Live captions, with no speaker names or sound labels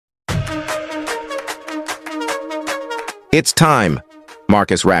It's time,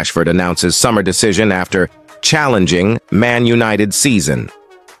 Marcus Rashford announces summer decision after challenging Man United season.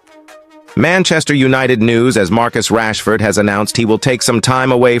 Manchester United news as Marcus Rashford has announced he will take some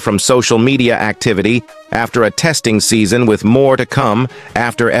time away from social media activity after a testing season with more to come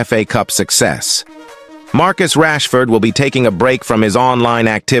after FA Cup success. Marcus Rashford will be taking a break from his online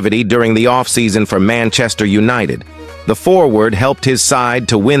activity during the off-season for Manchester United. The forward helped his side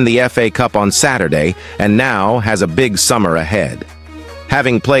to win the FA Cup on Saturday and now has a big summer ahead.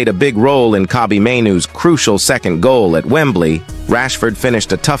 Having played a big role in Kobbie Mainoo's crucial second goal at Wembley, Rashford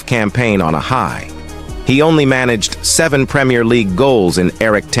finished a tough campaign on a high. He only managed 7 Premier League goals in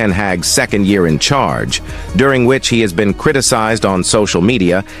Erik ten Hag's second year in charge, during which he has been criticized on social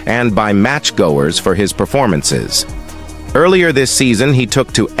media and by matchgoers for his performances. Earlier this season, he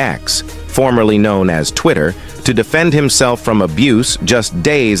took to X, formerly known as Twitter, to defend himself from abuse just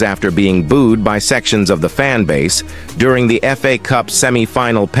days after being booed by sections of the fan base during the FA Cup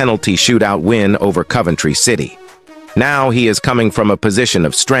semi-final penalty shootout win over Coventry City. Now he is coming from a position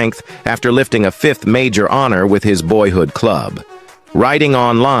of strength after lifting a 5th major honor with his boyhood club. Writing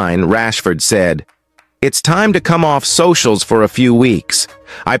online, Rashford said, "It's time to come off socials for a few weeks.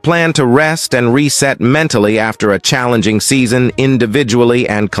 I plan to rest and reset mentally after a challenging season individually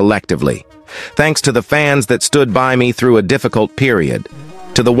and collectively. Thanks to the fans that stood by me through a difficult period.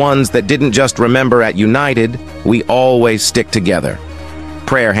 To the ones that didn't just remember at United, we always stick together."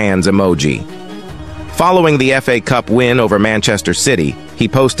 Prayer hands emoji. Following the FA Cup win over Manchester City, he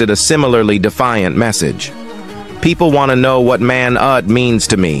posted a similarly defiant message. "People want to know what man means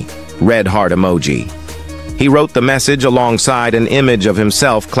to me." Red heart emoji. He wrote the message alongside an image of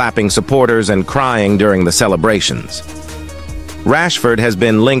himself clapping supporters and crying during the celebrations. Rashford has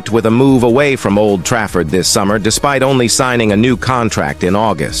been linked with a move away from Old Trafford this summer despite only signing a new contract in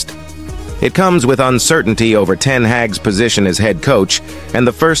August. It comes with uncertainty over Ten Hag's position as head coach and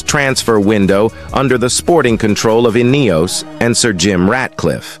the first transfer window under the sporting control of Ineos and Sir Jim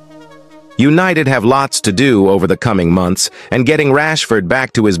Ratcliffe. United have lots to do over the coming months, and getting Rashford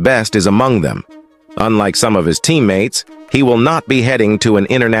back to his best is among them. Unlike some of his teammates, he will not be heading to an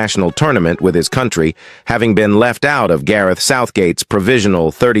international tournament with his country, having been left out of Gareth Southgate's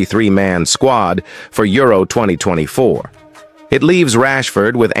provisional 33-man squad for Euro 2024. It leaves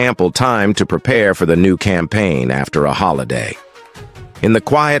Rashford with ample time to prepare for the new campaign after a holiday. In the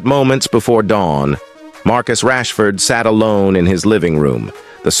quiet moments before dawn, Marcus Rashford sat alone in his living room,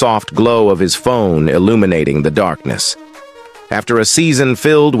 the soft glow of his phone illuminating the darkness. After a season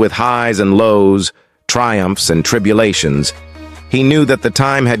filled with highs and lows, triumphs and tribulations, he knew that the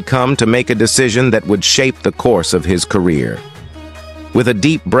time had come to make a decision that would shape the course of his career. With a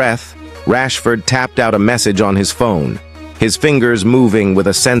deep breath, Rashford tapped out a message on his phone, his fingers moving with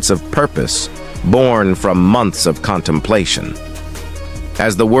a sense of purpose, born from months of contemplation.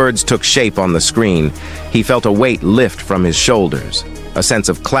 As the words took shape on the screen, he felt a weight lift from his shoulders, a sense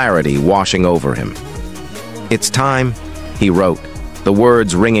of clarity washing over him. "It's time," he wrote, the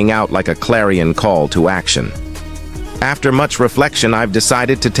words ringing out like a clarion call to action. "After much reflection, I've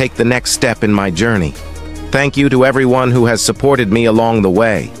decided to take the next step in my journey. Thank you to everyone who has supported me along the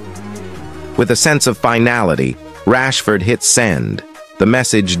way." With a sense of finality, Rashford hit send, the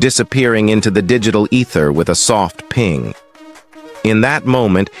message disappearing into the digital ether with a soft ping. In that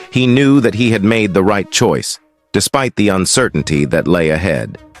moment, he knew that he had made the right choice, despite the uncertainty that lay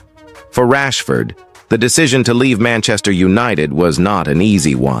ahead. For Rashford, the decision to leave Manchester United was not an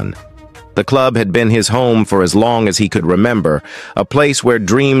easy one. The club had been his home for as long as he could remember, a place where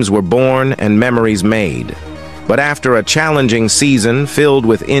dreams were born and memories made. But after a challenging season filled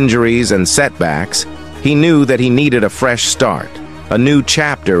with injuries and setbacks, he knew that he needed a fresh start, a new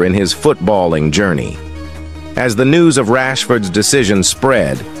chapter in his footballing journey. As the news of Rashford's decision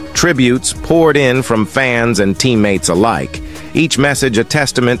spread, tributes poured in from fans and teammates alike, each message a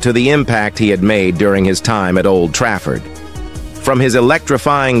testament to the impact he had made during his time at Old Trafford. From his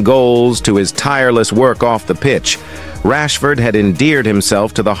electrifying goals to his tireless work off the pitch, Rashford had endeared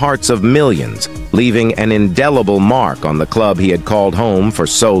himself to the hearts of millions, leaving an indelible mark on the club he had called home for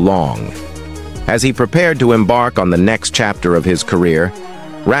so long. As he prepared to embark on the next chapter of his career,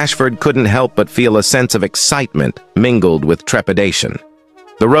 Rashford couldn't help but feel a sense of excitement mingled with trepidation.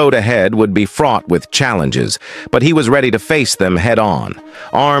 The road ahead would be fraught with challenges, but he was ready to face them head-on,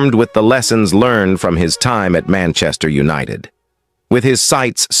 armed with the lessons learned from his time at Manchester United. With his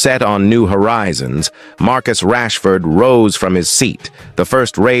sights set on new horizons, Marcus Rashford rose from his seat, the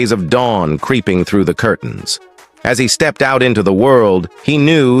first rays of dawn creeping through the curtains. As he stepped out into the world, he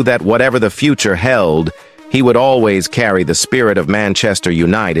knew that whatever the future held, he would always carry the spirit of Manchester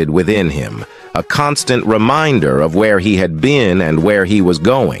United within him, a constant reminder of where he had been and where he was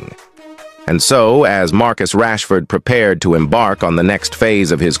going. And so, as Marcus Rashford prepared to embark on the next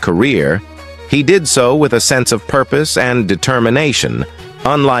phase of his career, he did so with a sense of purpose and determination,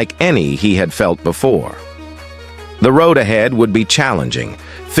 unlike any he had felt before. The road ahead would be challenging,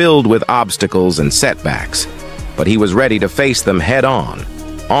 filled with obstacles and setbacks, but he was ready to face them head-on,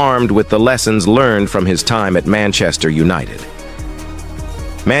 armed with the lessons learned from his time at Manchester United.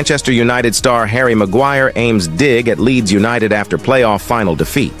 Manchester United star Harry Maguire aims dig at Leeds United after playoff final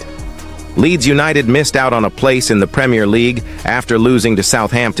defeat. Leeds United missed out on a place in the Premier League after losing to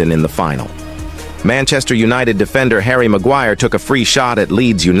Southampton in the final. Manchester United defender Harry Maguire took a free shot at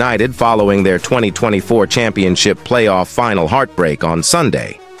Leeds United following their 2024 Championship playoff final heartbreak on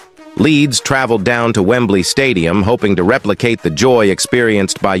Sunday. Leeds traveled down to Wembley Stadium hoping to replicate the joy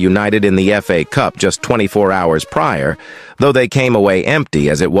experienced by United in the FA Cup just 24 hours prior, though they came away empty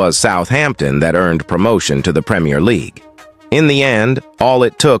as it was Southampton that earned promotion to the Premier League. In the end, all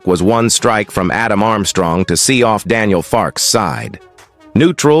it took was one strike from Adam Armstrong to see off Daniel Farke's side.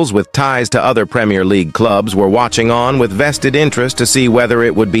 Neutrals with ties to other Premier League clubs were watching on with vested interest to see whether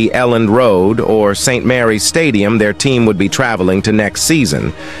it would be Elland Road or St. Mary's Stadium their team would be traveling to next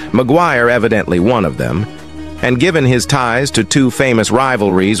season, Maguire evidently one of them. And given his ties to two famous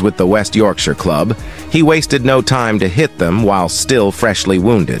rivalries with the West Yorkshire club, he wasted no time to hit them while still freshly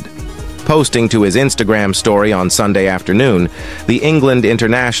wounded. Posting to his Instagram story on Sunday afternoon, the England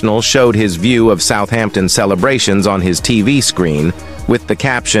international showed his view of Southampton celebrations on his TV screen with the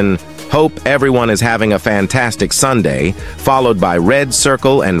caption, "Hope everyone is having a fantastic Sunday," followed by red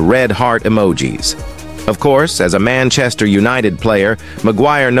circle and red heart emojis. Of course, as a Manchester United player,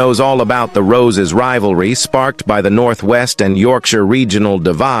 Maguire knows all about the Roses rivalry sparked by the Northwest and Yorkshire regional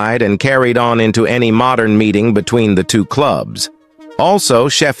divide and carried on into any modern meeting between the two clubs. Also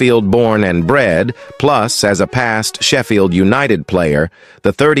Sheffield-born and bred, plus as a past Sheffield United player,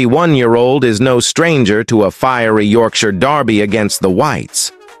 the 31-year-old is no stranger to a fiery Yorkshire derby against the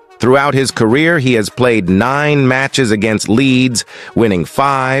Whites. Throughout his career, he has played 9 matches against Leeds, winning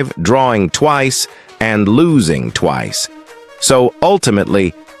 5, drawing twice, and losing twice. So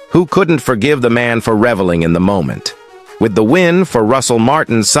ultimately, who couldn't forgive the man for reveling in the moment? With the win for Russell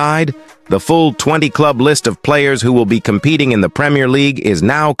Martin's side, the full 20-club list of players who will be competing in the Premier League is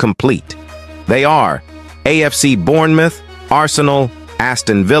now complete. They are AFC Bournemouth, Arsenal,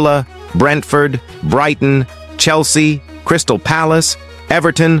 Aston Villa, Brentford, Brighton, Chelsea, Crystal Palace,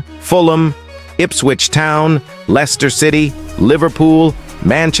 Everton, Fulham, Ipswich Town, Leicester City, Liverpool,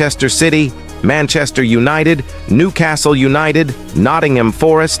 Manchester City, Manchester United, Newcastle United, Nottingham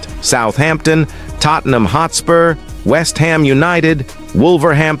Forest, Southampton, Tottenham Hotspur, West Ham United,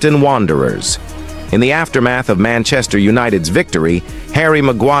 Wolverhampton Wanderers. In the aftermath of Manchester United's victory, Harry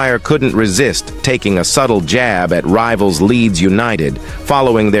Maguire couldn't resist taking a subtle jab at rivals Leeds United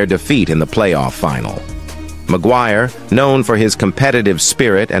following their defeat in the playoff final. Maguire, known for his competitive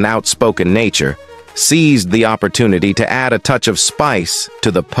spirit and outspoken nature, seized the opportunity to add a touch of spice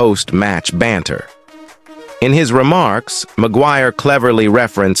to the post-match banter. In his remarks, Maguire cleverly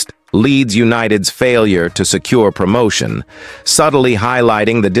referenced Leeds United's failure to secure promotion, subtly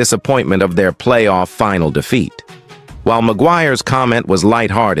highlighting the disappointment of their playoff final defeat. While Maguire's comment was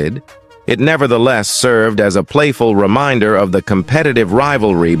lighthearted, it nevertheless served as a playful reminder of the competitive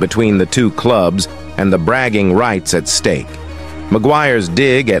rivalry between the two clubs and the bragging rights at stake. Maguire's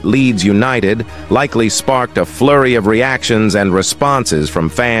dig at Leeds United likely sparked a flurry of reactions and responses from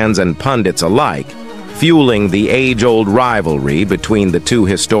fans and pundits alike, fueling the age-old rivalry between the two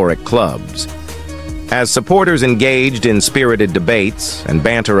historic clubs. As supporters engaged in spirited debates and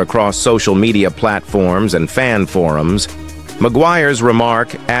banter across social media platforms and fan forums, Maguire's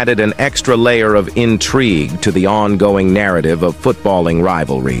remark added an extra layer of intrigue to the ongoing narrative of footballing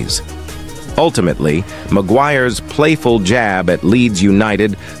rivalries. Ultimately, Maguire's playful jab at Leeds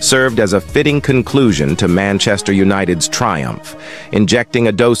United served as a fitting conclusion to Manchester United's triumph, injecting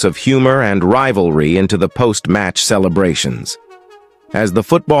a dose of humor and rivalry into the post-match celebrations. As the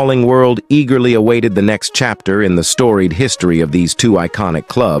footballing world eagerly awaited the next chapter in the storied history of these two iconic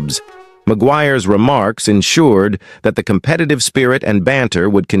clubs, Maguire's remarks ensured that the competitive spirit and banter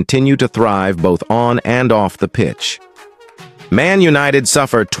would continue to thrive both on and off the pitch. Man United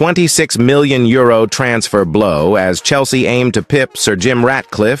suffer €26 million transfer blow as Chelsea aim to pip Sir Jim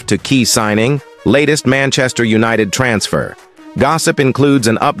Ratcliffe to key signing, latest Manchester United transfer. Gossip includes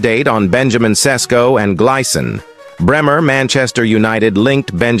an update on Benjamin Sesko and Gleison. Bremer, Manchester United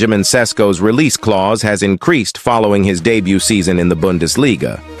linked Benjamin Sesko's release clause has increased following his debut season in the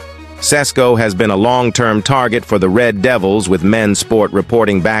Bundesliga. Sesko has been a long-term target for the Red Devils, with Men's Sport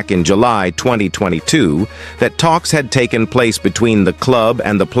reporting back in July 2022 that talks had taken place between the club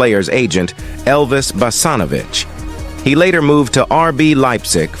and the player's agent, Elvis Basanovic. He later moved to RB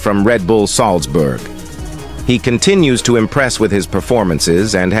Leipzig from Red Bull Salzburg. He continues to impress with his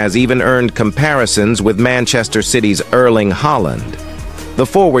performances and has even earned comparisons with Manchester City's Erling Haaland. The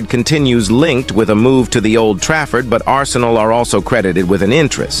forward continues linked with a move to the Old Trafford, but Arsenal are also credited with an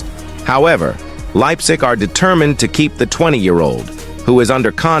interest. However, Leipzig are determined to keep the 20-year-old, who is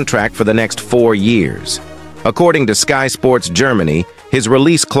under contract for the next 4 years. According to Sky Sports Germany, his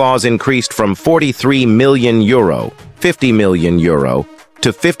release clause increased from 43 million euro, 50 million euro,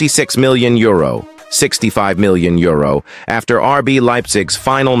 to 56 million euro, 65 million euro, after RB Leipzig's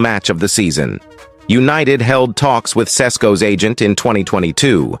final match of the season. United held talks with Sesko's agent in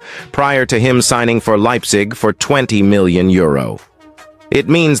 2022, prior to him signing for Leipzig for 20 million euro. It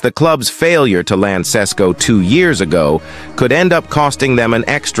means the club's failure to land Sesko 2 years ago could end up costing them an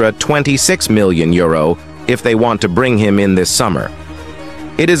extra 26 million euro if they want to bring him in this summer.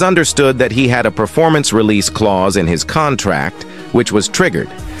 It is understood that he had a performance release clause in his contract, which was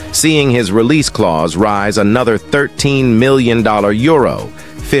triggered, seeing his release clause rise another $13 million euro,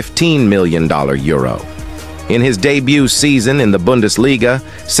 $15 million euro. In his debut season in the Bundesliga,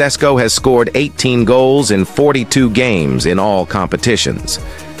 Sesko has scored 18 goals in 42 games in all competitions.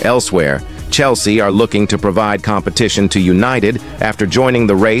 Elsewhere, Chelsea are looking to provide competition to United after joining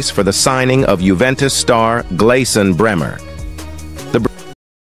the race for the signing of Juventus star Gleison Bremer.